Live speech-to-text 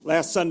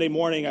Last Sunday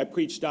morning, I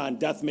preached on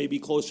death may be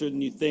closer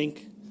than you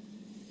think.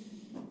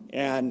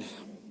 And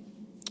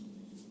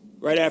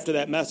right after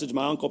that message,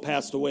 my uncle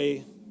passed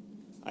away.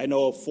 I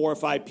know of 4 or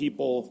 5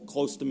 people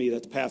close to me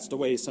that's passed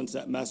away since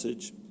that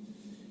message.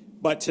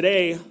 But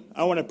today,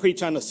 I want to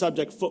preach on the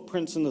subject,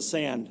 footprints in the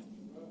sand.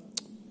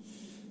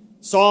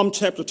 Psalm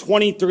chapter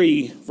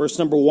 23, verse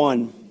number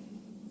 1.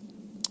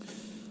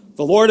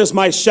 The Lord is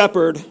my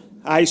shepherd,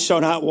 I shall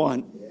not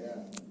want.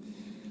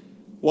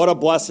 What a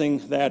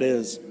blessing that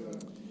is.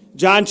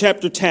 John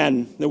chapter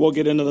 10, then we'll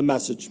get into the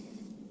message.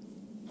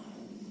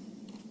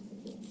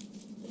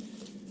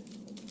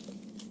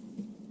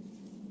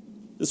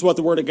 This is what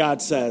the Word of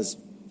God says.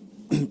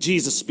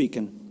 Jesus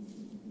speaking.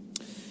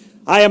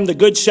 I am the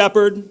good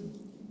shepherd.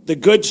 The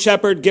good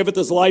shepherd giveth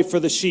his life for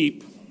the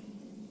sheep.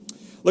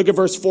 Look at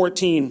verse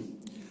 14.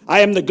 I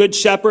am the good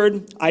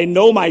shepherd. I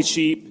know my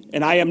sheep,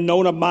 and I am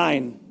known of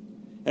mine.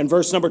 And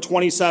verse number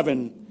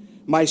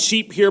 27. My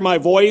sheep hear my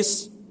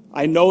voice.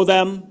 I know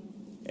them,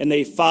 and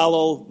they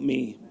follow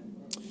me.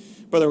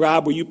 Brother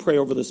Rob, will you pray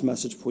over this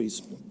message, please?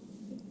 Father,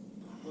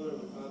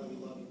 we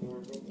love you,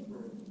 Lord. Thank you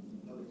for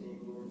another day,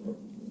 Lord.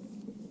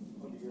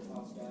 Come to your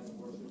house, God, and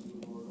worship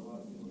you, Lord. A lot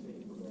of people take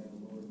it for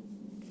granted, Lord.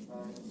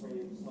 I just pray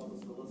you just help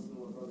us to listen to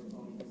what Brother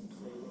Tony has to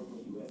say, Lord,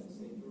 what you have to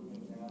say through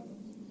him, God.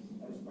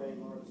 I just pray,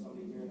 Lord, for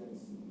somebody here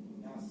that's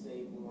not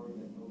saved, Lord,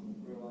 that will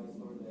realize,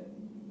 Lord, that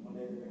one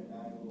day they're going to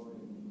die,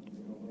 Lord, and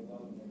they're going to wake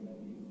up, and they're going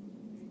to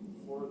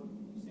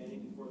be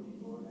standing before thee,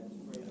 Lord. I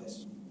just pray that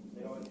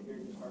they don't have to hear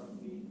your heart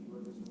from me,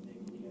 rivers of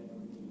iniquity and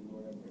everything,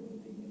 Lord. I pray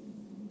that they can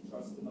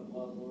trust in the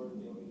blood, Lord,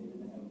 and be able to get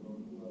into heaven, Lord.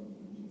 We love you,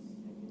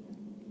 Jesus.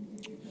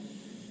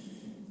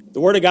 Amen. The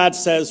Word of God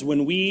says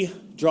when we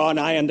draw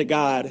nigh unto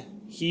God,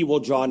 He will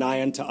draw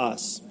nigh unto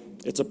us.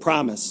 It's a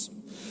promise.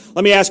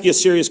 Let me ask you a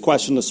serious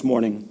question this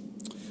morning.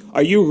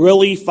 Are you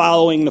really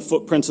following the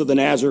footprints of the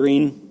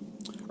Nazarene,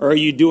 or are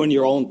you doing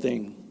your own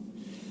thing?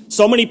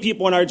 So many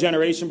people in our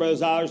generation,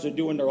 brothers and sisters, are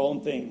doing their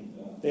own thing.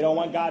 They don't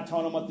want God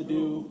telling them what to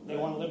do. They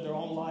want to live their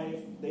own life.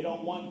 They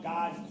don't want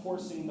God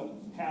coursing the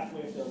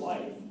pathway of their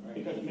life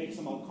because it makes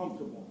them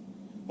uncomfortable.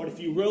 But if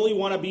you really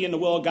want to be in the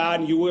will of God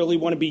and you really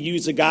want to be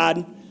used of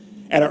God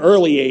at an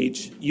early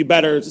age, you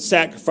better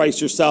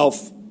sacrifice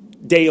yourself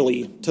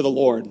daily to the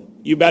Lord.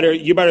 You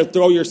better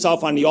throw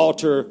yourself on the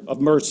altar of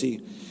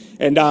mercy.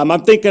 And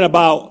I'm thinking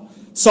about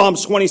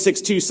Psalms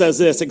 26:2 says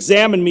this,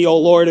 examine me, O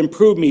Lord, and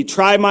prove me.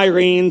 Try my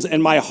reins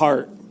and my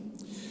heart.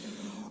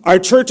 Our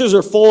churches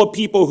are full of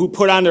people who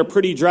put on their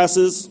pretty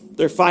dresses,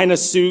 their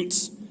finest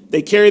suits.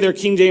 They carry their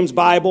King James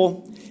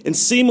Bible and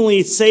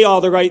seemingly say all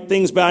the right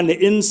things, but on the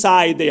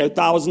inside, they are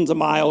thousands of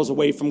miles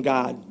away from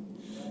God.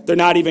 They're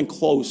not even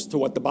close to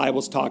what the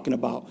Bible's talking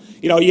about.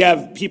 You know, you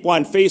have people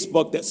on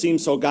Facebook that seem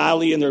so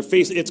godly, and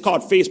it's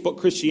called Facebook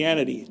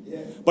Christianity,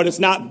 but it's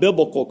not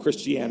biblical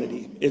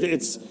Christianity.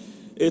 It's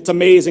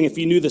amazing if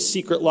you knew the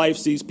secret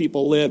lives these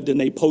people lived and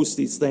they post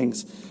these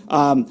things.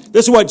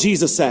 This is what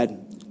Jesus said.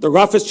 The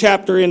roughest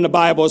chapter in the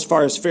Bible as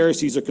far as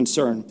Pharisees are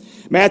concerned.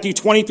 Matthew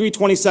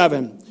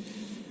 23:27.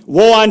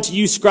 Woe unto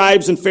you,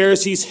 scribes and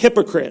Pharisees,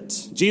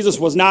 hypocrites. Jesus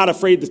was not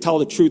afraid to tell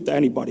the truth to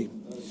anybody.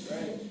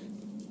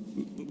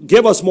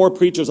 Give us more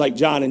preachers like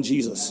John and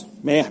Jesus.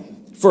 Man.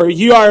 For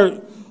ye are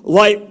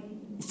like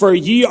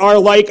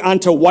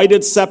unto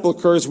whited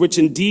sepulchres, which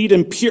indeed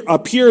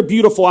appear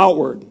beautiful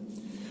outward,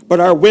 but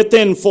are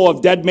within full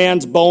of dead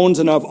man's bones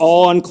and of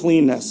all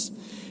uncleanness.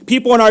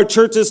 People in our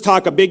churches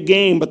talk a big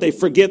game, but they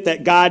forget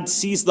that God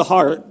sees the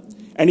heart,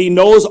 and He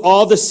knows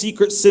all the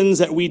secret sins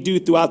that we do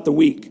throughout the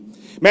week.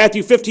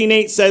 Matthew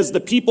 15:8 says,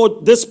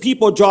 this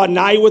people draw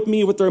nigh with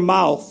me with their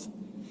mouth,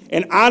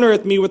 and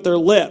honoreth me with their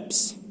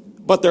lips,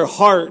 but their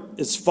heart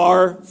is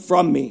far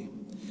from me.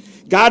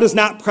 God is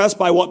not pressed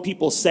by what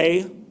people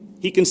say.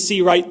 He can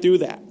see right through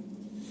that.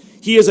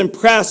 He is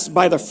impressed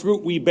by the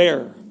fruit we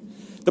bear.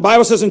 The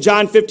Bible says in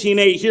John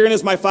 15:8, herein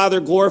is my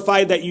Father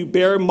glorified, that you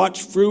bear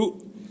much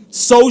fruit,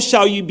 so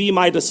shall you be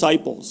my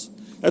disciples.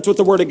 That's what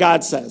the Word of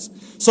God says.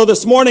 So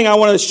this morning I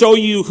want to show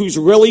you who's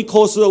really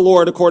close to the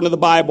Lord according to the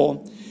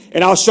Bible,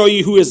 and I'll show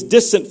you who is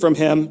distant from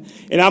Him.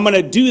 And I'm going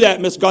to do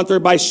that, Miss Gunther,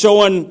 by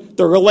showing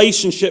the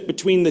relationship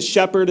between the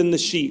shepherd and the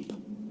sheep.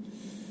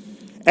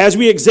 As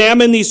we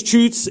examine these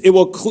truths, it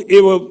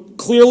will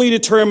clearly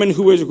determine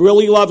who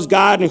really loves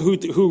God and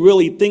who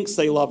really thinks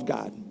they love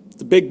God.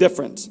 It's a big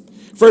difference.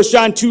 1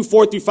 John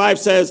 2:4-5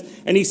 says,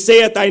 and he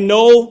saith, I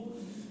know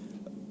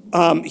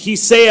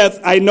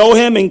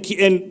him, and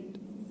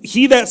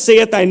he that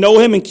saith, I know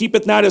him, and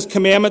keepeth not his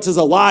commandments is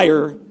a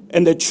liar,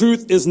 and the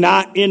truth is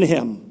not in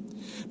him.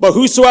 But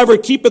whosoever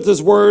keepeth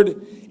his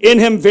word, in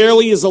him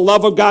verily is the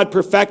love of God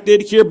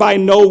perfected. Hereby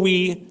know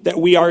we that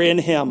we are in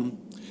him.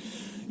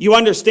 You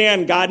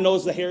understand, God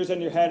knows the hairs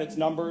on your head, it's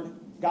numbered.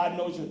 God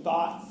knows your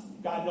thoughts.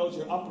 God knows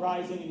your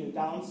uprising and your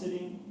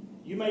downsitting.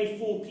 You may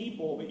fool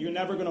people, but you're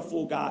never going to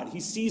fool God.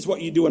 He sees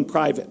what you do in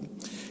private.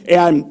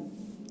 And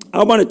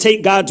I want to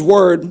take God's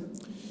word.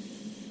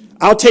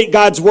 I'll take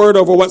God's word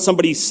over what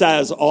somebody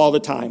says all the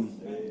time.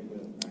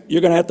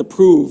 You're going to have to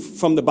prove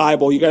from the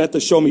Bible. You're going to have to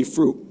show me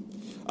fruit.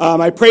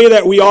 I pray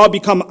that we all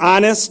become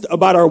honest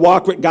about our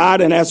walk with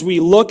God, and as we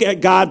look at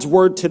God's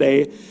word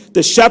today,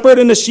 the shepherd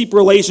and the sheep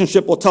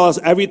relationship will tell us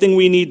everything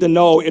we need to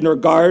know in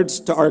regards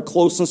to our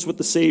closeness with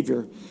the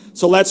Savior.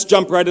 So let's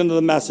jump right into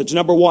the message.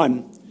 Number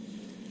one,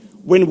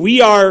 when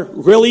we are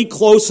really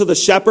close to the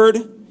shepherd,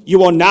 you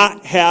will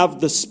not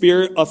have the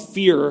spirit of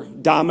fear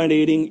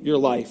dominating your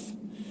life.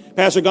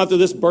 Pastor Gunther,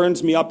 this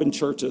burns me up in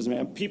churches,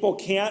 man. People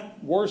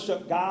can't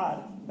worship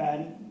God,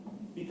 Ben,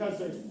 because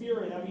there's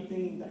fear in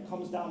everything that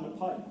comes down the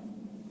pipe.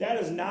 That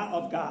is not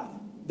of God.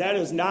 That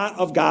is not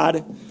of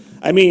God.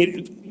 I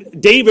mean,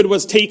 David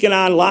was taking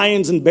on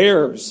lions and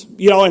bears,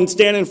 and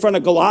standing in front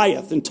of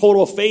Goliath in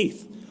total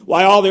faith,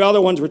 while all the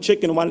other ones were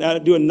chicken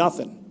and doing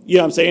nothing. You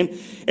know what I'm saying?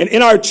 And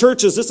in our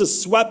churches, this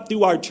is swept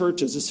through our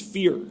churches, is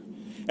fear.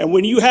 And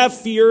when you have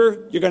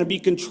fear, you're going to be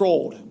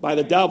controlled by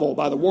the devil,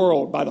 by the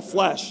world, by the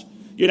flesh.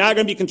 You're not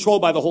going to be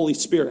controlled by the Holy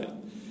Spirit.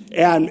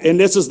 And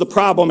this is the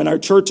problem in our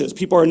churches.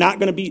 People are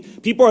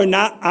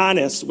not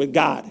honest with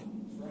God.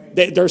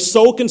 They're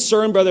so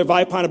concerned, Brother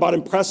Vipon, about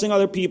impressing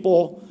other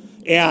people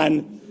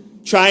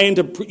and trying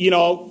to,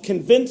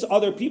 convince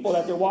other people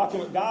that they're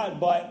walking with God.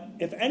 But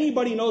if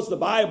anybody knows the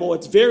Bible,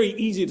 it's very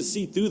easy to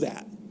see through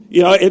that.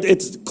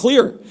 It's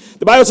clear.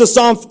 The Bible says,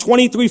 Psalm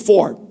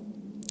 23:4,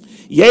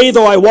 "Yea,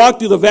 though I walk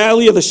through the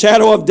valley of the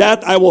shadow of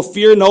death, I will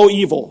fear no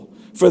evil.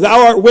 For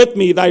thou art with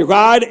me, thy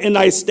rod and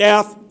thy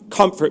staff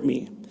comfort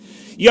me."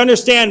 You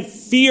understand,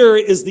 fear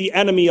is the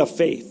enemy of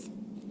faith.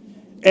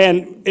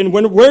 And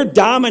when we're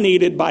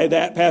dominated by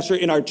that, Pastor,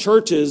 in our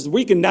churches,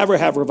 we can never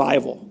have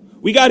revival.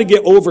 We got to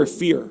get over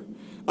fear.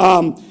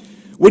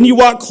 When you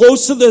walk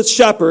close to the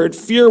shepherd,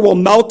 fear will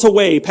melt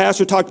away.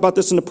 Pastor talked about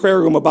this in the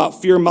prayer room,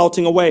 about fear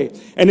melting away.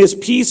 And his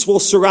peace will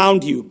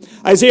surround you.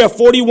 Isaiah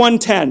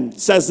 41:10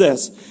 says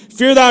this,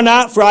 "Fear thou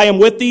not, for I am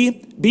with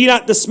thee. Be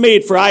not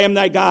dismayed, for I am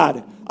thy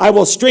God. I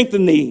will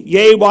strengthen thee,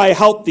 yea, will I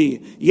help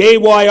thee. Yea,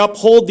 will I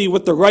uphold thee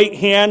with the right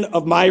hand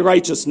of my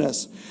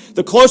righteousness."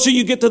 The closer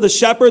you get to the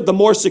shepherd, the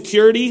more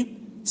security,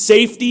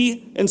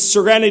 safety, and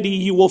serenity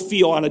you will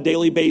feel on a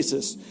daily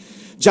basis.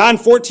 John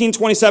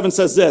 14:27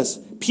 says this,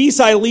 "Peace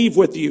I leave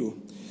with you,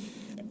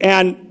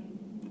 and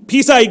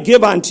peace I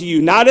give unto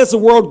you, not as the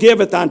world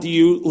giveth unto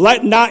you.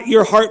 Let not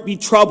your heart be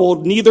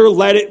troubled, neither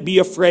let it be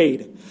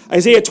afraid."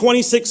 Isaiah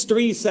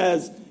 26:3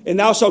 says, "And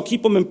thou shalt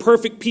keep them in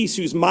perfect peace,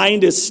 whose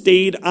mind is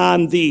stayed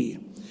on thee."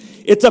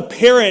 It's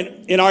apparent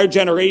in our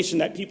generation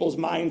that people's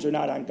minds are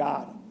not on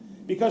God.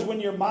 Because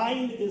when your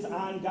mind is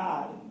on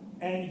God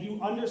and you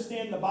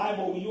understand the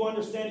Bible, you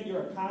understand that you're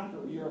a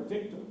conqueror, you're a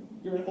victor,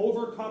 you're an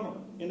overcomer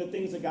in the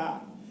things of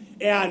God.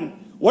 And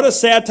what a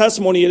sad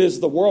testimony it is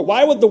to the world.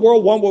 Why would the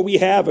world want what we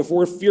have if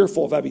we're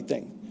fearful of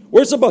everything?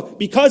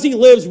 Because he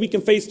lives, we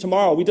can face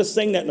tomorrow. We just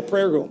sang that in the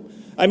prayer room.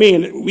 I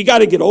mean, we got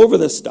to get over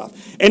this stuff.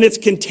 And it's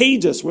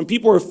contagious. When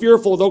people are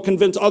fearful, they'll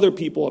convince other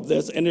people of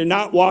this, and they're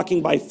not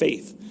walking by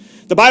faith.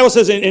 The Bible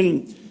says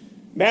in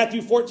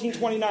Matthew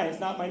 14:29, it's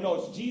not my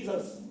notes, he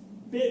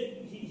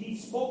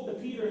spoke to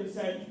Peter and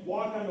said,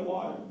 "Walk on the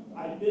water.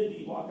 I bid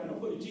thee walk on the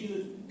water."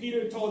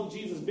 Peter told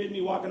Jesus, "Bid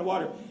me walk on the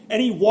water." And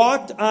he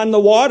walked on the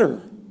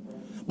water.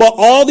 But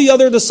all the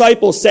other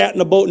disciples sat in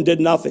the boat and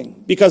did nothing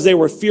because they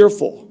were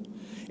fearful.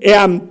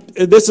 And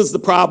this is the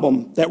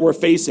problem that we're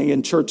facing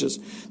in churches.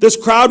 This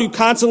crowd who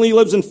constantly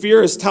lives in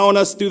fear is telling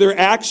us through their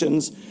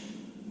actions,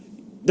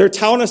 Brother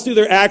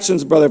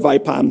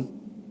Vipon,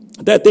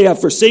 that they have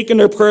forsaken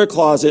their prayer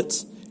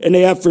closets and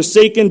they have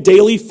forsaken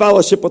daily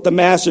fellowship with the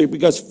Master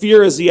because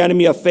fear is the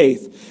enemy of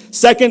faith.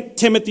 2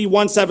 Timothy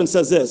 1:7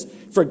 says this,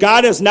 "For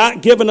God has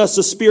not given us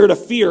a spirit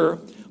of fear,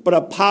 but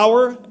of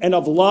power and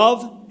of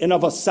love and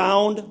of a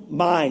sound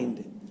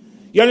mind."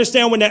 You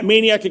understand when that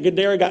maniac at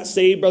Gadara got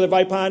saved, Brother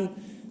Vipon,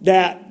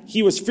 that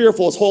he was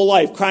fearful his whole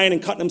life, crying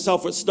and cutting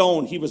himself with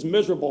stone. He was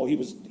miserable.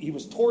 He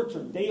was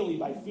tortured daily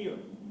by fear.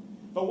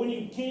 But when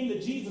he came to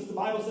Jesus, the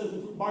Bible says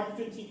in Mark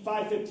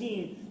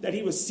 5:15 that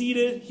he was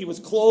seated, he was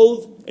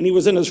clothed, and he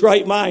was in his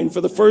right mind for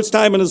the first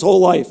time in his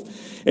whole life.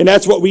 And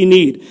that's what we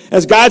need.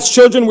 As God's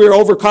children, we are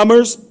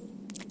overcomers,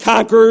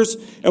 conquerors,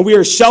 and we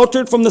are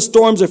sheltered from the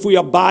storms if we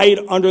abide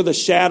under the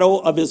shadow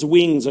of his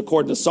wings,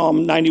 according to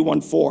Psalm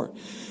 91:4.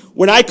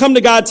 When I come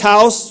to God's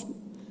house,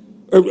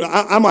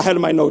 I'm ahead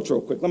of my notes real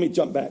quick. Let me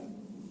jump back.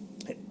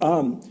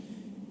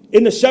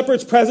 In the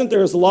shepherd's presence,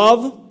 there is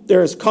love,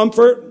 there is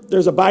comfort,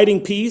 there's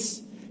abiding peace.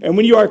 And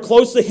when you are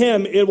close to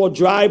him, it will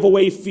drive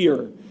away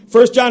fear.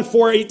 1 John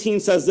 4:18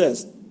 says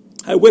this.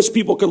 I wish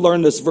people could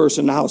learn this verse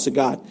in the house of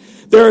God.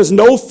 There is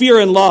no fear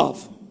in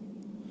love.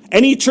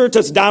 Any church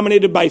that's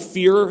dominated by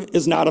fear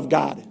is not of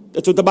God.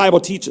 That's what the Bible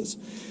teaches.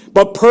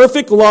 But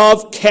perfect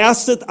love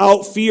casteth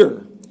out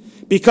fear,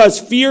 because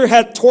fear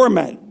hath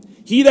torment.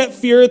 He that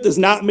feareth is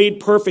not made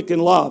perfect in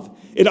love.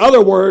 In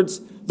other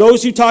words,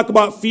 those who talk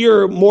about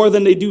fear more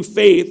than they do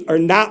faith are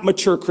not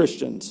mature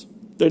Christians.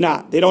 They're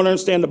not. They don't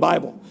understand the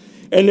Bible.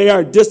 And they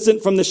are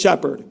distant from the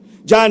shepherd.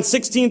 John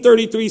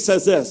 16:33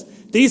 says this,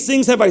 "These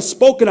things have I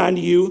spoken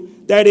unto you,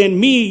 that in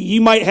me ye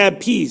might have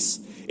peace.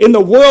 In the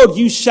world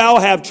you shall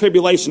have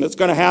tribulation." It's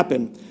going to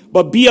happen.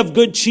 "But be of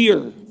good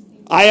cheer.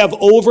 I have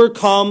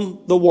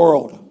overcome the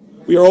world.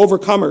 We are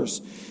overcomers.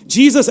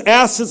 Jesus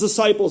asked his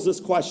disciples this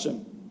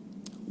question.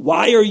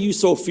 Why are you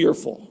so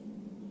fearful?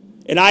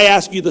 And I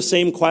ask you the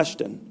same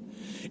question.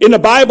 In the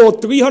Bible,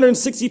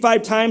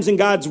 365 times in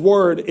God's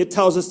word, it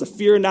tells us to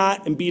fear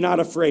not and be not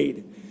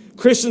afraid.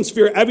 Christians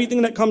fear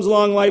everything that comes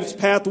along life's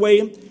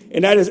pathway,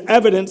 and that is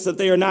evidence that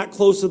they are not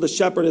close to the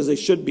shepherd as they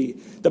should be.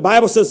 The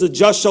Bible says the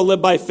just shall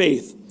live by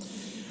faith.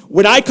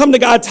 When I come to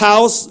God's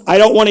house, I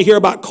don't want to hear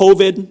about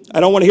COVID.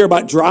 I don't want to hear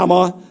about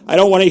drama. I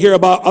don't want to hear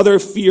about other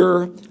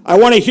fear. I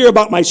want to hear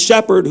about my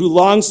shepherd who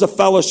longs to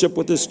fellowship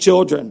with his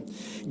children.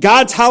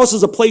 God's house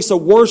is a place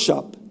of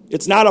worship.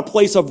 It's not a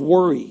place of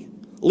worry.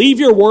 Leave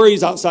your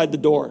worries outside the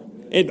door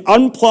and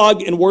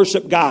unplug and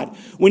worship God.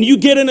 When you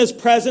get in his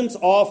presence,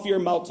 all fear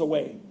melts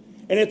away.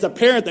 And it's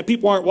apparent that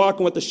people aren't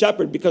walking with the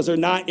shepherd because they're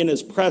not in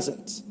his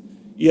presence.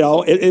 You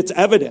know, it's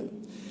evident.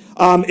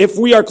 If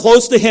we are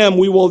close to him,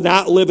 we will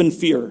not live in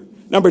fear.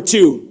 Number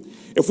 2,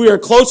 if we are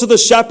close to the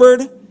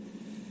shepherd,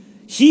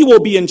 he will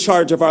be in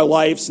charge of our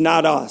lives,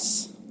 not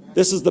us.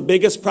 This is the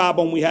biggest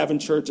problem we have in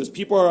churches.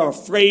 People are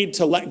afraid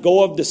to let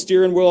go of the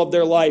steering wheel of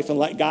their life and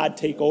let God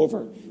take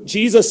over.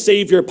 Jesus,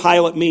 Savior,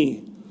 pilot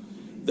me.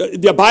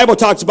 The Bible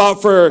talks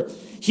about, for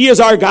he is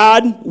our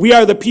God, we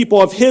are the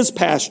people of his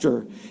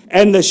pasture,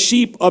 and the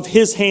sheep of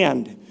his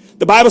hand.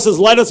 The Bible says,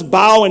 let us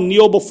bow and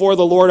kneel before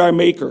the Lord our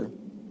Maker.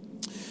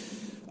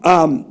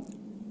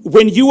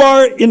 When you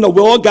are in the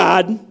will of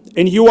God,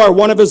 and you are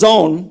one of his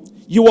own,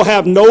 you will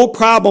have no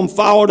problem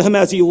following him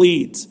as he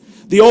leads.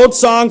 The old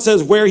song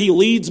says, where he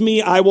leads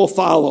me, I will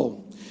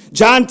follow.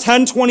 John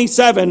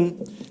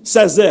 10:27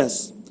 says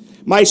this,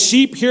 my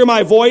sheep hear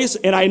my voice,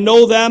 and I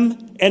know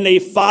them, and they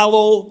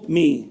follow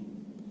me.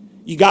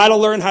 You got to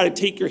learn how to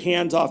take your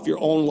hands off your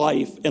own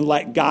life and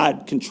let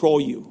God control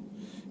you.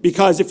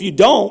 Because if you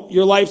don't,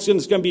 your life's going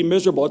to be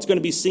miserable. It's going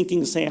to be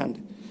sinking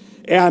sand.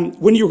 And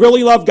when you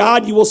really love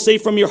God, you will say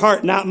from your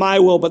heart, not my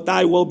will, but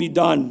thy will be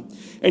done.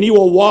 And you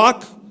will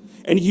walk,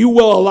 and you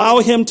will allow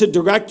him to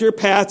direct your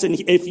paths. And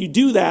if you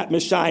do that,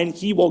 Miss Shine,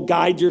 he will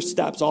guide your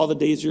steps all the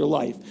days of your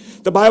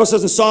life. The Bible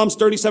says in Psalms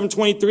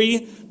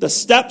 37:23, the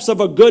steps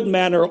of a good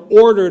man are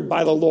ordered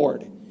by the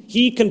Lord.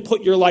 He can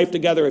put your life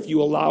together if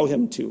you allow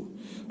him to.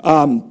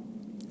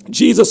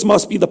 Jesus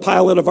must be the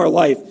pilot of our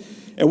life,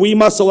 and we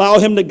must allow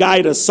him to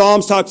guide us.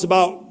 Psalms talks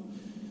about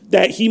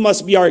that he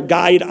must be our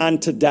guide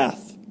unto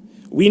death.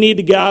 We need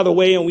to get out of the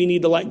way, and we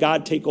need to let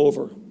God take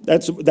over.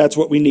 That's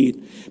what we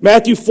need.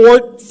 Matthew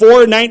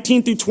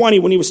 4:19-20,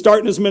 when he was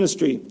starting his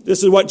ministry,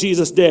 this is what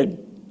Jesus did.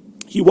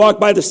 He walked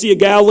by the Sea of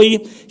Galilee.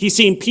 He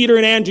seen Peter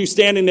and Andrew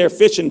standing there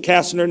fishing,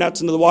 casting their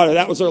nets into the water.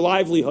 That was their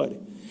livelihood.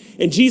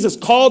 And Jesus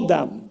called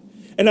them.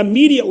 And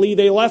immediately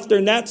they left their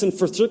nets and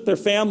forsook their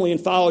family and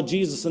followed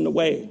Jesus in the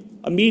way.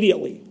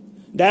 Immediately.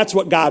 That's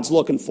what God's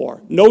looking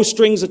for. No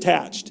strings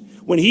attached.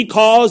 When he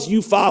calls,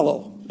 you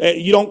follow.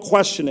 You don't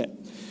question it.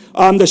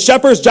 The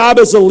shepherd's job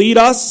is to lead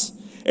us,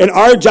 and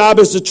our job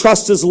is to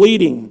trust his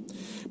leading.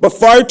 But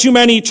far too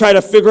many try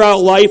to figure out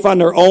life on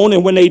their own,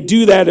 and when they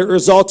do that, it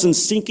results in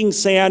sinking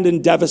sand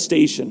and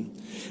devastation.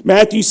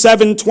 Matthew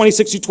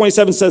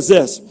 7:26-27 says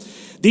this,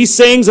 these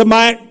sayings of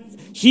mine,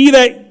 he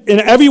that, and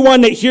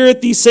everyone that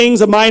heareth these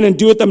sayings of mine and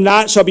doeth them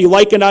not shall be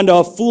likened unto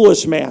a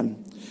foolish man,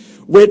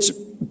 which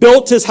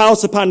built his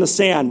house upon the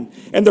sand.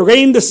 And the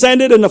rain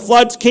descended, and the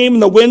floods came,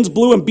 and the winds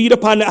blew and beat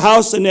upon that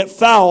house, and it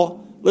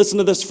fell. Listen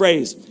to this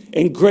phrase,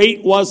 and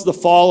great was the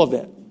fall of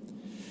it.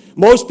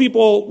 Most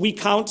people we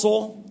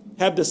counsel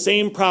have the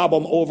same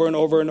problem over and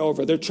over and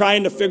over. They're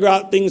trying to figure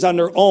out things on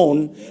their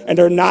own, and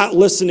they're not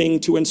listening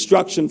to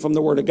instruction from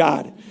the Word of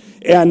God.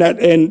 And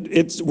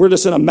we're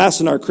just in a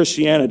mess in our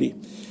Christianity.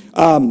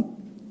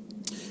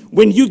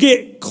 When you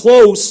get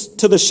close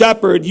to the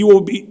shepherd, you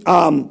will be,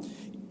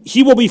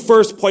 he will be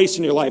first place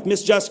in your life.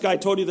 Miss Jessica, I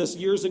told you this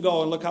years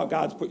ago, and look how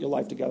God's put your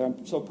life together.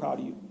 I'm so proud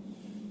of you.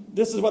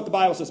 This is what the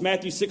Bible says,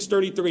 Matthew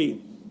 6:33.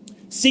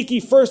 Seek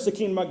ye first the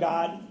kingdom of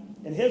God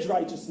and his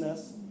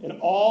righteousness, and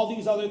all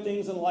these other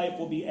things in life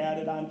will be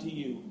added unto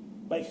you.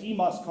 But he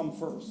must come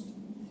first.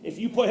 If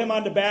you put him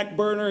on the back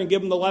burner and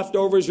give him the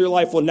leftovers, your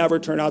life will never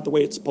turn out the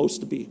way it's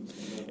supposed to be.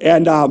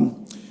 And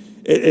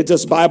it's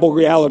just Bible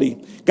reality.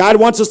 God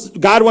wants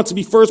to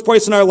be first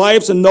place in our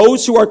lives, and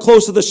those who are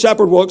close to the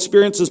shepherd will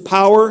experience his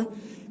power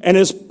and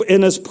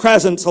in his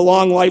presence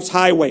along life's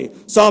highway.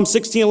 Psalm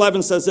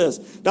 16:11 says this,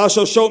 thou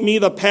shalt show me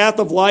the path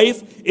of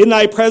life. In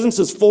thy presence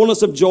is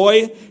fullness of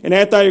joy, and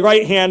at thy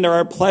right hand there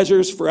are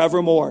pleasures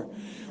forevermore.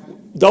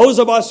 Those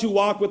of us who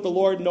walk with the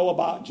Lord know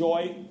about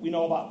joy. We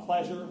know about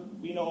pleasure.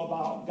 We know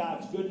about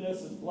God's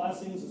goodness, his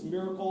blessings, his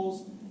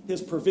miracles,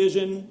 his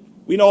provision.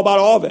 We know about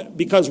all of it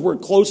because we're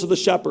close to the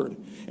shepherd.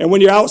 And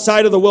when you're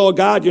outside of the will of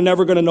God, you're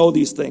never going to know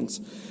these things.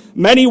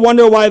 Many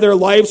wonder why their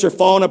lives are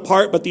falling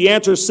apart, but the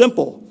answer is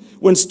simple.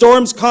 When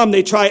storms come,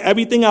 they try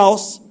everything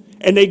else,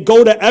 and they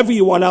go to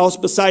everyone else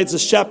besides the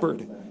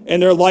shepherd,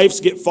 and their lives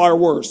get far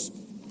worse.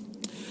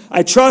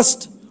 I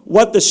trust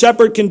what the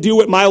shepherd can do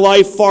with my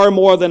life far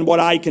more than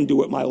what I can do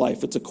with my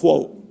life. It's a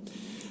quote.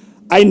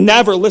 I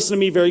never, listen to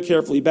me very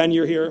carefully. Ben,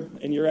 you're here,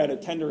 and you're at a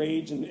tender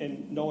age,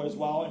 and Noah as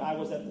well, and I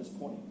was at this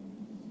point.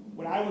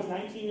 When I was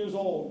 19 years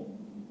old,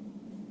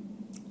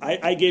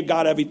 I gave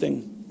God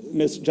everything.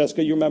 Miss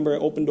Jessica, you remember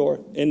Open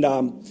Door? And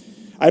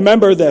I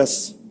remember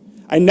this.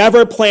 I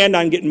never planned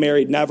on getting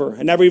married, never.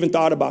 I never even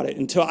thought about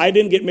it. I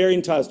didn't get married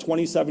until I was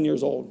 27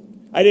 years old.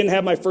 I didn't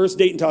have my first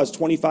date until I was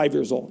 25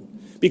 years old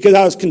because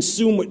I was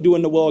consumed with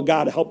doing the will of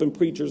God, helping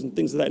preachers and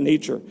things of that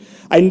nature.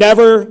 I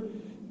never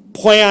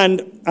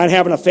planned on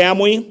having a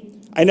family.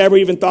 I never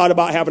even thought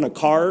about having a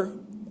car.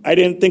 I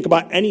didn't think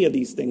about any of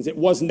these things. It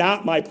was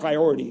not my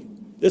priority.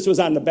 This was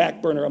on the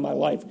back burner of my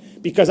life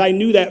because I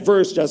knew that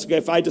verse, Jessica,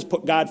 if I just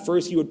put God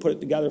first, he would put it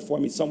together for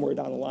me somewhere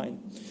down the line.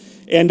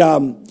 And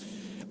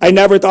I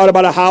never thought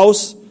about a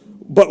house,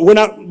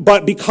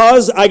 but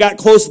because I got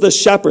close to the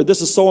shepherd,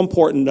 this is so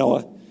important,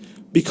 Noah.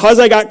 Because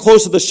I got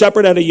close to the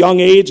shepherd at a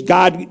young age,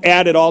 God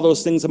added all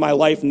those things in my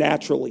life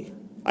naturally.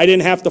 I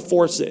didn't have to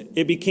force it.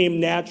 It became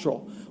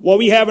natural. What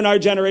we have in our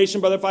generation,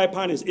 Brother Five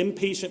Pound, is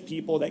impatient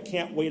people that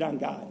can't wait on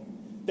God.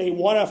 They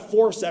want to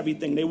force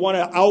everything. They want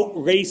to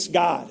outrace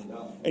God.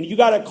 And you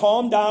got to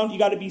calm down. You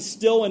got to be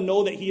still and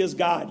know that he is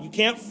God. You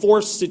can't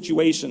force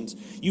situations.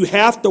 You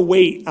have to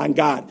wait on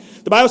God.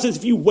 The Bible says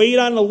if you wait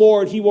on the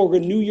Lord, he will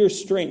renew your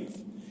strength.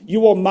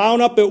 You will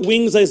mount up at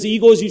wings as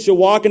eagles. You shall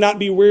walk and not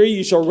be weary.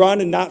 You shall run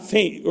and not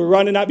faint. Or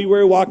run and not be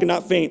weary, walk and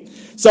not faint.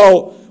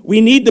 So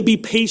we need to be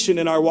patient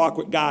in our walk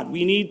with God.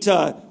 We need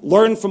to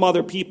learn from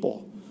other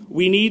people.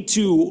 We need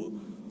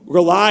to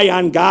rely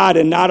on God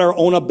and not our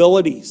own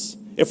abilities.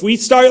 If we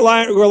start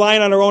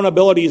relying on our own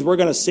abilities, we're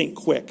going to sink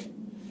quick.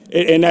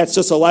 And that's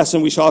just a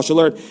lesson we all should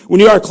learn. When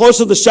you are close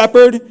to the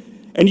shepherd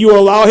and you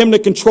allow him to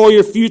control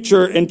your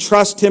future and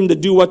trust him to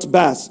do what's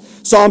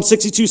best. Psalm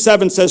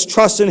 62:7 says,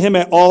 trust in him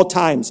at all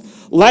times.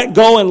 Let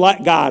go and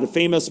let God, a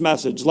famous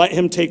message. Let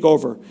him take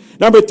over.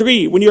 Number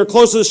 3, when you're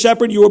close to the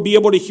shepherd, you will be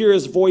able to hear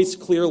his voice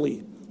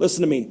clearly. Listen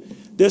to me.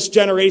 This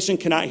generation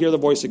cannot hear the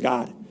voice of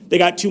God. They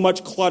got too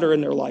much clutter in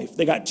their life.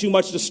 They got too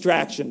much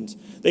distractions.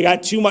 They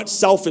got too much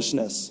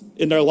selfishness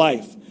in their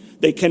life.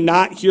 They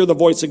cannot hear the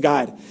voice of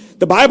God.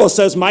 The Bible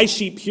says, my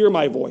sheep hear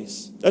my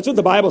voice. That's what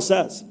the Bible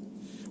says.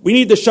 We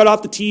need to shut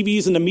off the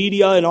TVs and the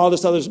media and all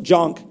this other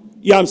junk,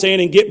 you know what I'm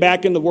saying, and get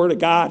back in the Word of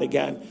God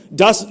again.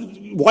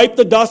 Wipe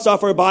the dust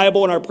off our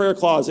Bible and our prayer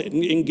closet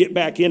and get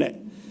back in it.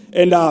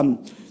 And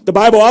the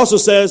Bible also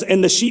says,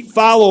 and the sheep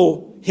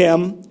follow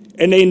him,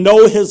 and they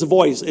know his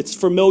voice. It's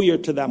familiar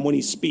to them when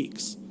he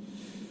speaks.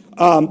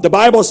 The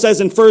Bible says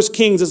in 1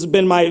 Kings, this has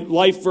been my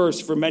life verse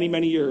for many,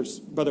 many years,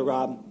 Brother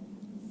Rob.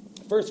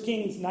 1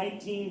 Kings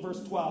 19,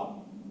 verse 12.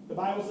 The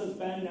Bible says,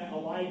 Ben, that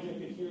Elijah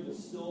could hear the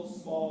still,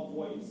 small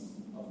voice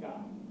of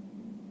God.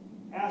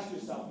 Ask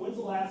yourself, when's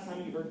the last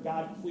time you heard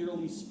God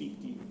clearly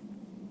speak to you?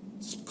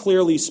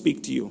 Clearly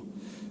speak to you.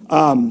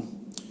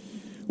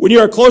 When you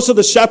are close to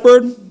the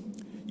shepherd,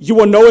 you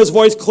will know his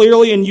voice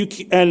clearly, and you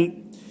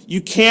can't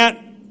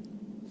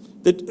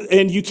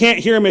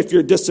hear him if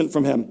you're distant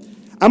from him.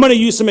 I'm going to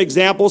use some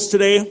examples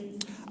today.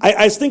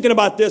 I was thinking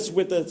about this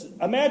with this.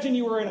 Imagine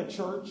you were in a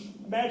church.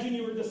 Imagine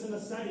you were just in a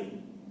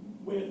setting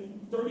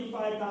with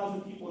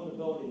 35,000 people in the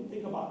building.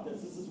 Think about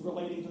this. This is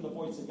relating to the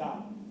voice of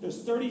God.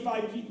 There's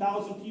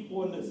 35,000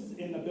 people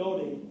in the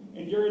building,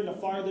 and you're in the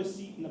farthest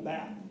seat in the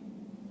back.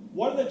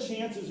 What are the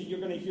chances that you're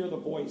going to hear the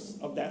voice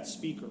of that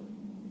speaker?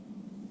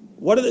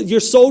 You're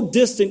so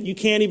distant you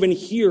can't even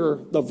hear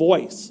the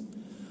voice.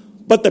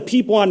 But the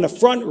people on the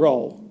front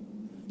row,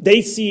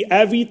 they see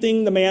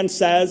everything the man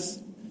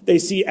says. They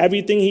see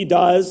everything he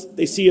does.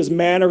 They see his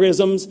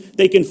mannerisms.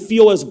 They can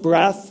feel his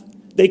breath.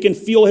 They can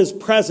feel his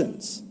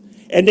presence.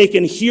 And they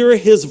can hear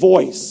his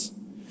voice.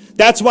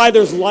 That's why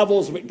there's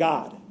levels with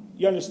God.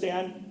 You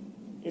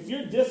understand? If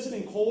you're distant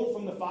and cold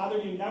from the Father,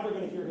 you're never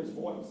going to hear his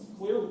voice,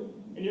 clearly.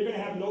 And you're going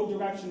to have no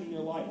direction in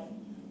your life.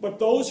 But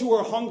those who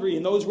are hungry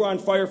and those who are on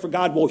fire for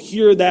God will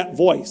hear that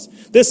voice.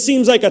 This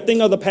seems like a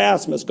thing of the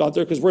past, Miss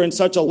Gunther, because we're in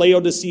such a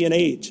Laodicean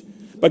age.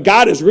 But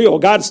God is real.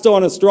 God is still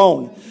on his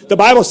throne. The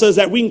Bible says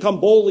that we can come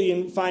boldly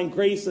and find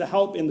grace to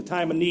help in the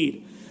time of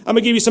need. I'm going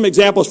to give you some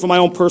examples from my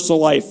own personal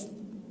life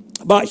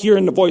about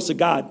hearing the voice of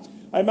God.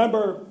 I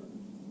remember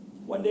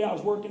one day I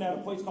was working at a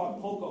place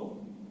called Poco.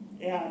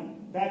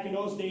 And back in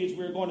those days,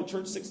 we were going to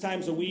church 6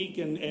 times a week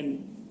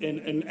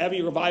and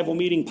every revival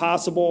meeting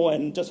possible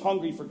and just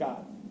hungry for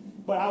God.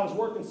 But I was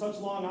working such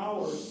long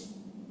hours,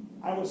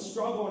 I was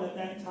struggling at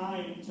that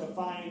time to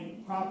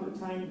find proper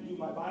time to do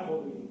my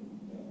Bible reading.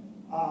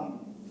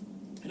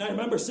 And I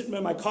remember sitting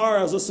in my car,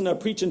 I was listening to a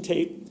preaching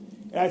tape,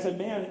 and I said,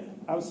 man,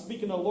 I was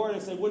speaking to the Lord, I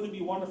said, wouldn't it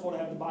be wonderful to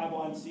have the Bible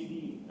on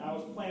CD? And I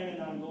was planning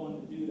on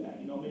going to do that.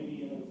 You know,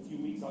 maybe in a few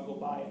weeks I'll go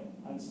buy it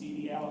on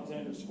CD,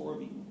 Alexander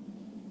Scorby.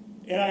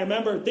 And I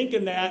remember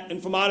thinking that,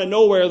 and from out of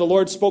nowhere, the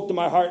Lord spoke to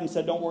my heart and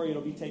said, don't worry,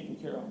 it'll be taken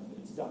care of.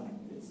 It's done.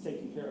 It's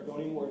taken care of. Don't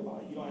even worry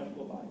about it. You don't have to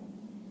go buy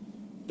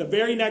it. The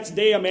very next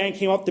day, a man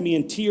came up to me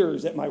in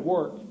tears at my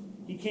work.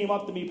 He came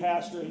up to me,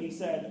 Pastor, and he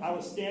said, I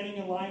was standing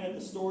in line at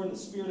the store, and the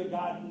Spirit of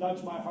God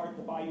nudged my heart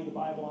to buy you the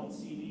Bible on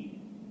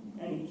CD.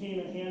 And he came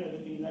and handed it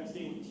to me the next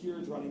day with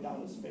tears running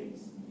down his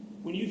face.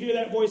 When you hear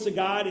that voice of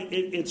God,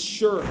 it's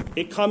sure.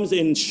 It comes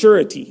in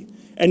surety.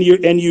 And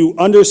you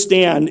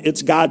understand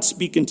it's God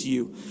speaking to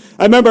you.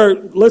 I remember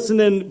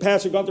listening,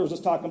 Pastor Gunther was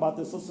just talking about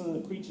this,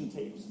 listening to preaching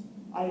tapes.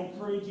 I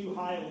encourage you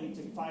highly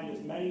to find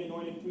as many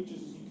anointed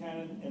preachers as you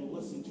can and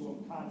listen to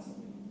them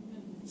constantly.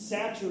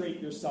 Saturate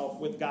yourself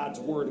with God's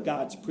word,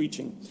 God's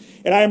preaching.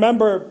 And I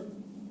remember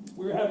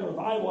we were having a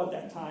revival at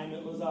that time.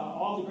 It was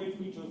all the great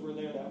preachers were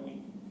there that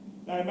week.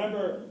 And I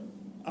remember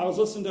I was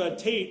listening to a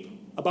tape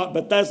about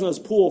Bethesda's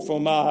pool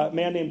from a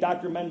man named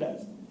Dr.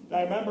 Mendez. And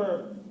I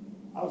remember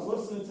I was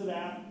listening to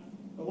that.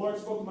 The Lord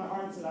spoke to my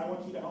heart and said, I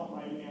want you to help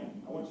my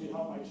man. I want you to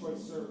help my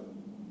choice servant.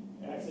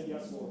 And I said,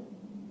 yes, Lord.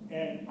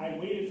 And I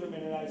waited for a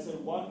minute, and I said,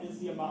 what is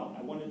the amount?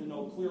 I wanted to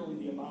know clearly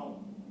the amount.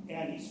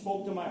 And he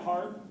spoke to my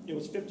heart. It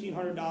was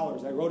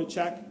 $1,500. I wrote a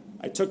check.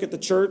 I took it to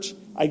church.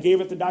 I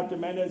gave it to Dr.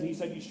 Mendez. He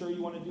said, you sure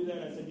you want to do that?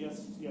 I said, yes,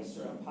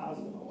 sir. I'm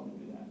positive I want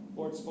to do that. The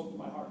Lord spoke to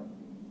my heart.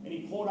 And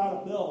he pulled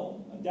out a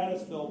bill, a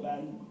dentist bill,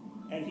 Ben.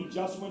 And he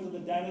just went to the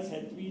dentist,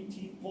 had 3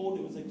 teeth pulled.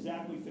 It was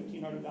exactly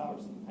 $1,500 in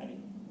a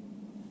penny.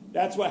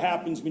 That's what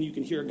happens when you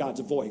can hear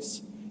God's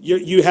voice.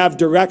 You have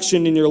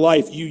direction in your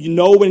life. You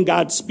know when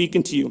God's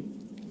speaking to you.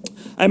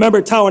 I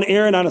remember telling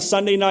Aaron on a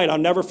Sunday night, I'll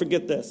never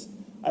forget this.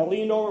 I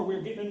leaned over, we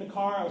were getting in the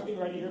car, I was getting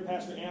ready to hear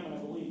Pastor Ammon,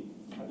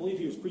 I believe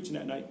he was preaching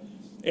that night.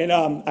 And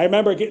I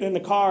remember getting in the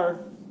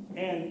car,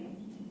 and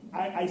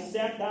I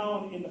sat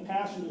down in the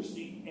passenger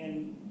seat,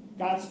 and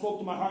God spoke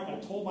to my heart, and I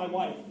told my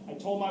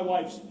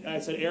wife, I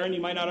said, Aaron,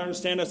 you might not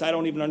understand this, I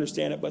don't even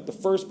understand it, but the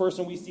first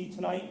person we see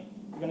tonight,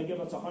 you're going to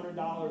give us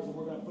 $100, and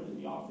we're going to put it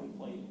in the offering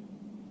plate.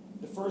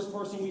 The first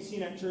person we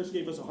seen at church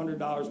gave us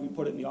 $100, we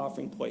put it in the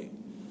offering plate.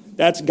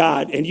 That's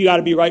God, and you got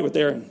to be right with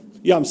Aaron.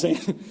 You know what I'm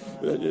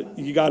saying?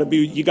 you got to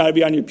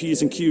be on your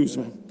P's and Q's,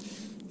 man.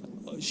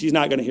 She's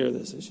not going to hear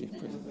this, is she?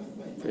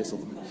 Praise the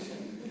Lord.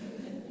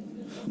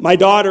 My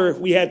daughter,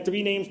 we had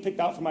 3 names picked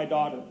out for my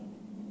daughter.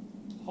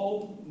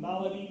 Hope,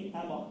 Melody,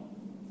 Emma.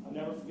 I'll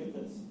never forget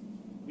this.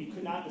 We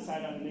could not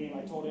decide on a name.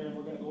 I told Aaron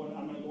I'm going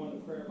to go into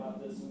prayer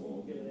about this, and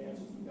we'll get an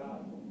answer from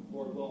God,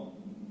 Lord willing.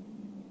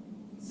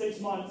 3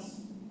 months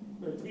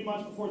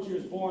before she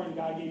was born,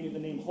 God gave me the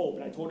name Hope.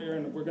 And I told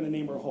Aaron, we're going to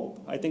name her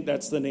Hope. I think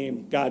that's the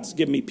name. God's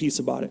given me peace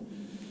about it.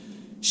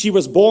 She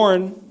was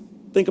born,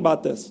 think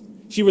about this.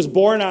 She was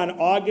born on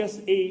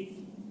August 8th,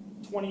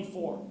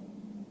 24.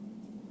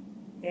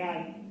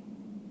 And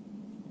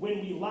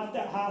when we left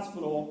that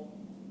hospital,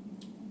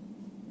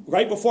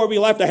 right before we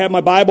left, I had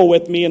my Bible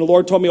with me, and the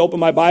Lord told me to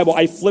open my Bible.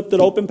 I flipped it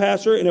open,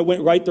 Pastor, and it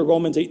went right to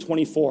Romans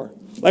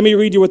 8:24. Let me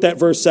read you what that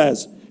verse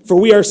says. For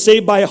we are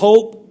saved by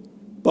hope,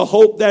 but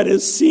hope that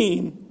is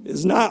seen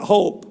is not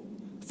hope.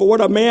 For what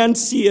a man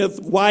seeth,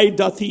 why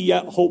doth he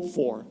yet hope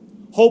for?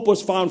 Hope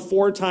was found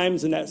 4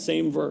 times in that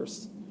same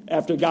verse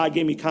after God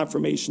gave me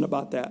confirmation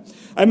about that.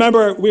 I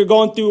remember we were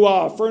going through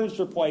a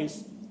furniture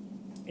place,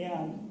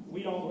 and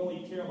we don't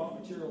really care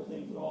about material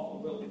things at all,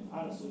 really.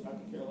 Honestly, I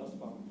could care less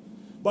about them.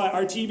 But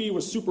our TV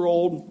was super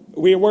old.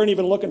 We weren't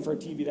even looking for a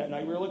TV that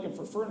night. We were looking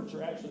for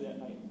furniture, actually, that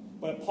night.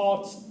 But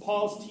Paul's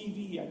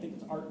TV, I think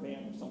it's Art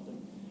Van or something.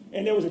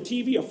 And there was a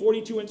TV, a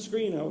 42-inch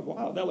screen. I was,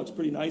 wow, that looks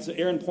pretty nice.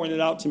 Aaron pointed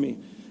it out to me.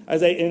 I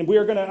said,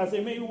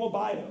 maybe we'll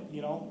buy it,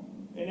 you know.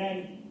 And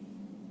then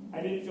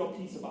I didn't feel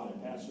peace about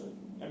it, Pastor.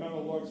 I remember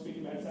the Lord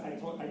speaking to me. I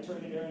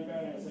turned to Aaron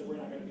and I said, we're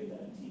not going to get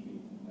that TV.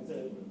 I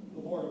said,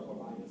 the Lord will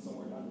provide it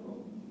somewhere down the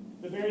road.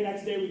 The very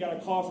next day, we got a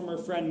call from her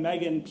friend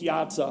Megan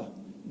Piazza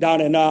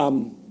down in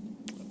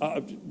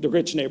the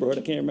rich neighborhood.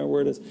 I can't remember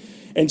where it is.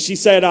 And she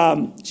said, I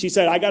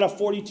got a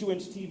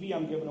 42-inch TV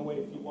I'm giving away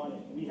if you want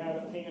it. We have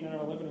it hanging in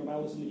our living room. I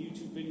listen to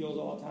YouTube videos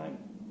all the time.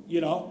 You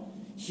know,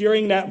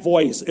 hearing that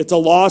voice, it's a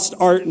lost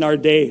art in our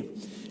day.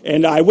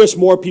 And I wish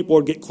more people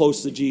would get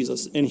close to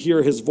Jesus and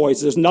hear his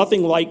voice. There's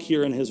nothing like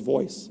hearing his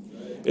voice.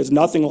 It's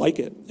nothing like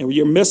it. And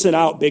you're missing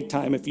out big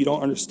time if you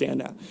don't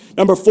understand that.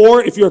 Number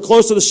 4, if you're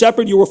close to the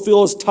shepherd, you will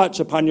feel his touch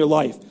upon your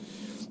life.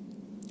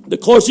 The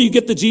closer you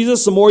get to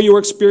Jesus, the more you will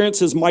experience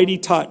his mighty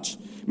touch.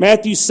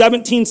 Matthew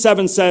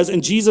 17:7 says,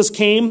 and Jesus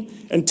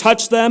came and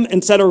touched them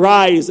and said,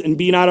 arise and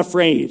be not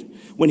afraid.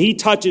 When he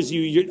touches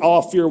you,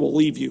 all fear will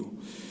leave you.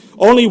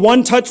 Only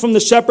one touch from the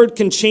shepherd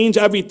can change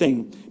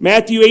everything.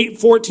 Matthew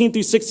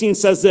 8:14-16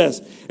 says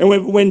this,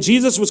 and when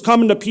Jesus was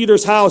coming to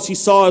Peter's house, he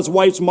saw his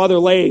wife's mother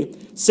lay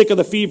sick of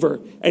the fever,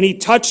 and he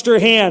touched her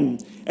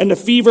hand, and the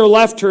fever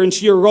left her, and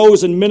she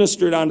arose and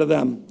ministered unto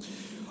them.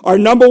 Our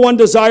number one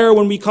desire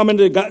when we come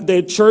into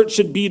the church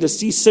should be to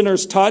see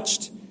sinners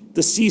touched,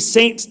 to see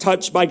saints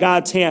touched by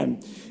God's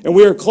hand. And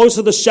we are close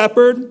to the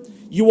shepherd.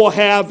 You will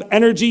have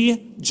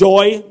energy,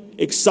 joy,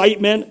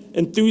 excitement,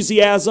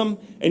 enthusiasm,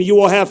 and you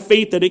will have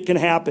faith that it can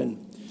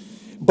happen.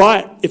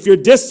 But if you're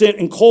distant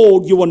and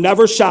cold, you will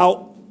never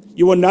shout,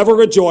 you will never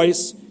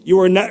rejoice, you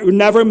will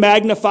never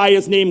magnify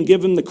his name and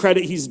give him the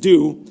credit he's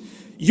due.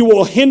 You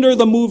will hinder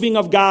the moving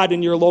of God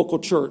in your local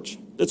church.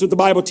 That's what the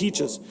Bible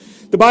teaches.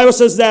 The Bible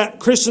says that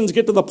Christians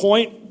get to the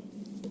point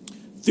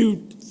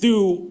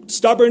through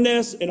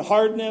stubbornness and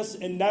hardness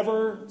and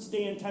never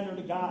staying tender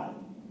to God.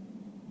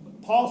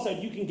 Paul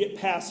said you can get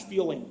past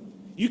feeling.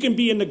 You can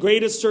be in the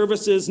greatest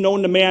services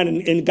known to man,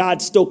 and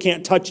God still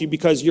can't touch you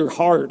because you're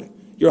hard.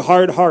 You're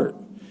hard heart.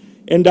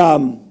 And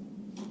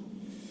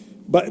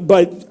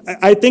but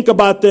I think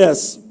about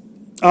this.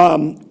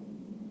 I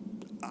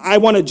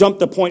want to jump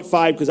to point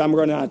 5 because I'm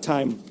running out of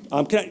time.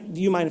 Do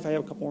you mind if I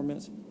have a couple more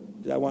minutes?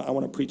 I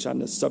want to preach on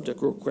this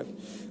subject real quick.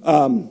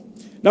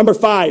 Number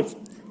 5,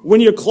 when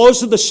you're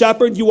close to the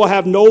shepherd, you will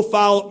have no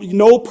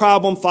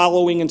problem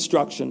following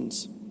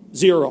instructions.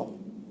 0.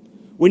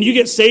 When you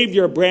get saved,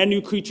 you're a brand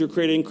new creature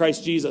created in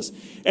Christ Jesus.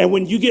 And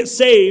when you get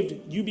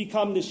saved, you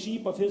become the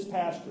sheep of his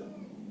pasture.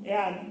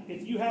 And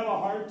if you have a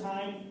hard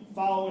time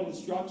following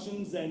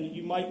instructions, then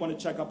you might want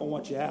to check up on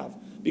what you have.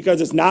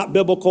 Because it's not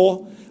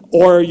biblical,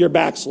 or you're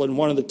backslidden,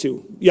 one of the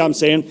two. You know what I'm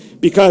saying?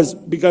 Because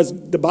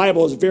the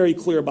Bible is very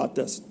clear about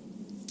this.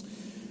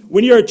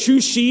 When you're a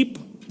true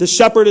sheep, the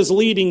shepherd is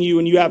leading you,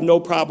 and you have no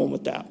problem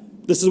with that.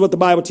 This is what the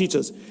Bible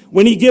teaches.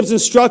 When he gives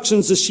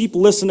instructions, the sheep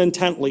listen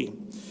intently.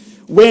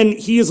 When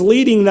he is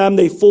leading them,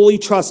 they fully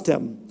trust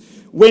him.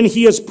 When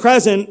he is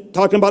present,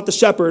 talking about the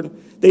shepherd,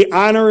 they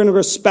honor and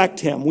respect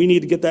him. We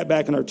need to get that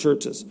back in our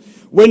churches.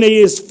 When he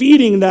is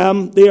feeding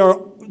them, they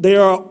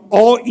are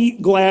all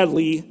eat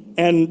gladly,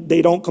 and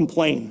they don't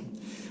complain.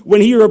 When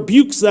he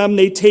rebukes them,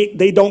 they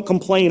don't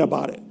complain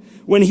about it.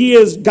 When he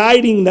is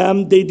guiding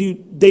them, they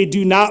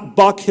do not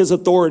buck his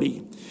authority.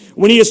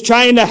 When he is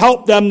trying to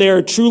help them, they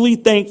are truly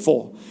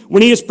thankful.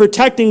 When he is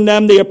protecting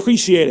them, they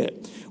appreciate it.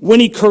 When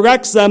he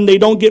corrects them, they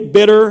don't get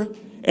bitter,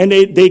 and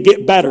they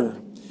get better.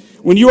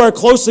 When you are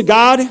close to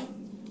God,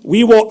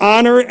 we will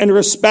honor and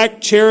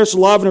respect, cherish,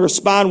 love, and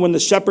respond when the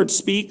shepherd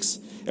speaks,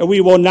 and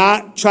we will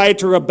not try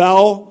to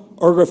rebel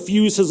or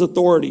refuse his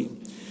authority.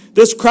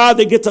 This crowd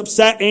that gets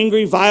upset,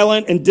 angry,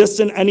 violent, and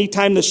distant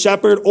anytime the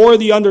shepherd or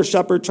the under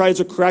shepherd tries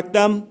to correct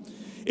them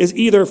is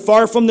either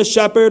far from the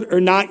shepherd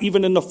or not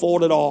even in the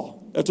fold at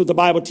all. That's what the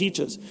Bible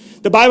teaches.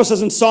 The Bible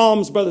says in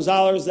Psalms, Brother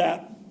Zollers,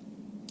 that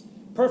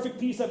perfect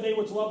peace have they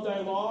which love thy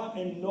law,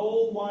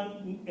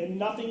 and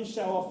nothing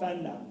shall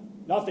offend them.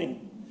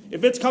 Nothing.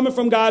 If it's coming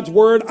from God's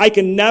word, I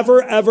can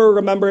never, ever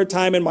remember a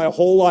time in my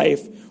whole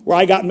life where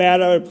I got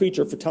mad at a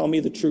preacher for telling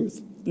me the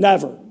truth.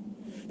 Never.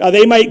 Now,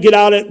 they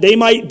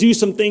might do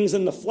some things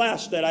in the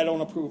flesh that I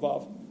don't approve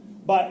of.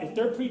 But if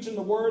they're preaching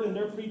the word and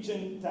they're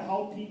preaching to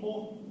help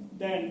people,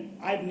 then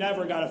I've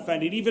never got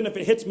offended, even if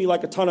it hits me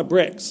like a ton of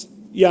bricks.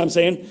 You know what I'm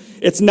saying?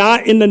 It's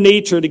not in the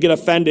nature to get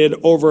offended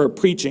over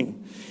preaching.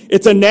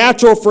 It's a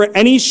natural for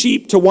any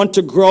sheep to want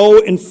to grow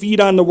and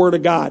feed on the word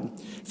of God.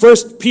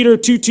 1 Peter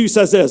 2:2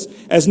 says this,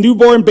 as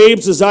newborn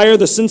babes desire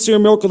the sincere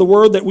milk of the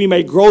word that we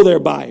may grow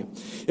thereby.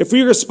 If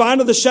we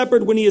respond to the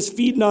shepherd when he is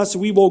feeding us,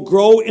 we will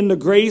grow in the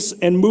grace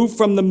and move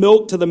from the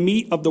milk to the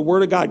meat of the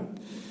word of God.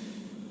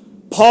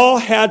 Paul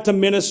had to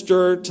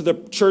minister to the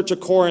church of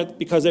Corinth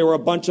because they were a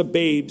bunch of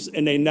babes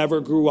and they never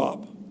grew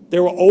up. They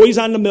were always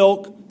on the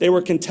milk. They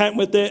were content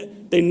with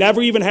it. They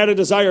never even had a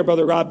desire,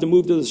 Brother Rob, to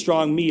move to the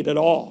strong meat at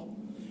all.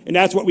 And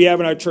that's what we have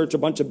in our church, a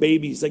bunch of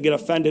babies that get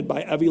offended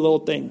by every little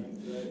thing.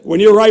 When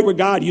you're right with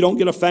God, you don't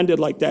get offended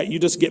like that. You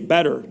just get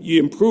better. You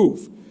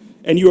improve.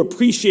 And you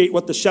appreciate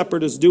what the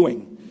shepherd is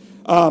doing.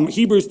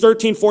 Hebrews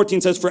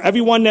 13:14 says, for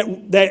everyone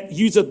that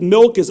useth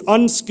milk is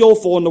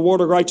unskillful in the word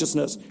of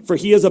righteousness, for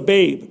he is a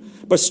babe.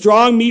 But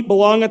strong meat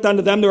belongeth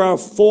unto them that are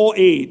of full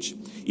age,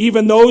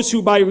 even those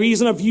who by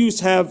reason of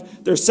use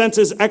have their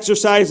senses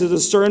exercised to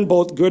discern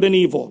both good and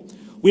evil.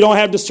 We don't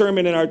have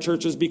discernment in our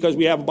churches because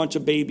we have a bunch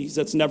of babies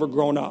that's never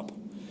grown up.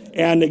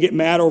 And they get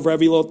mad over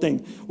every little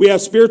thing. We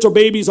have spiritual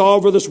babies all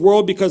over this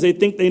world because they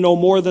think they know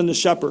more than the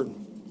shepherd.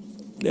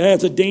 Yeah,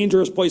 it's a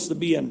dangerous place to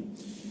be in.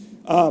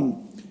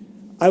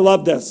 I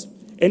love this.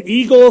 An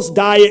eagle's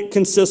diet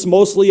consists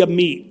mostly of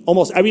meat.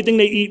 Almost everything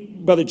they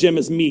eat, Brother Jim,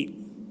 is meat.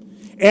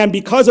 And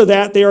because of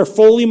that, they are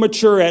fully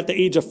mature at the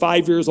age of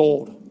 5 years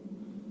old.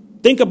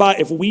 Think about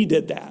if we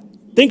did that.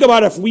 Think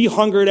about if we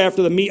hungered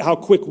after the meat, how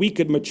quick we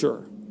could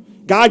mature.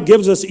 God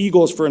gives us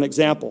eagles for an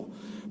example.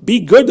 Be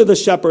good to the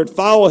shepherd,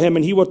 follow him,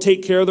 and he will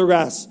take care of the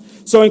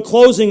rest. So in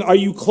closing, are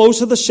you close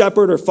to the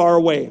shepherd or far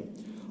away?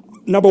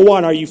 Number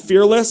 1, are you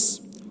fearless?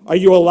 Are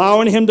you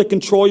allowing him to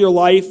control your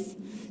life?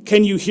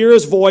 Can you hear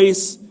his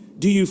voice?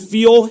 Do you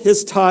feel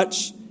his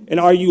touch? And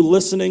are you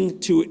listening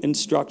to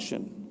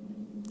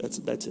instruction? That's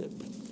it.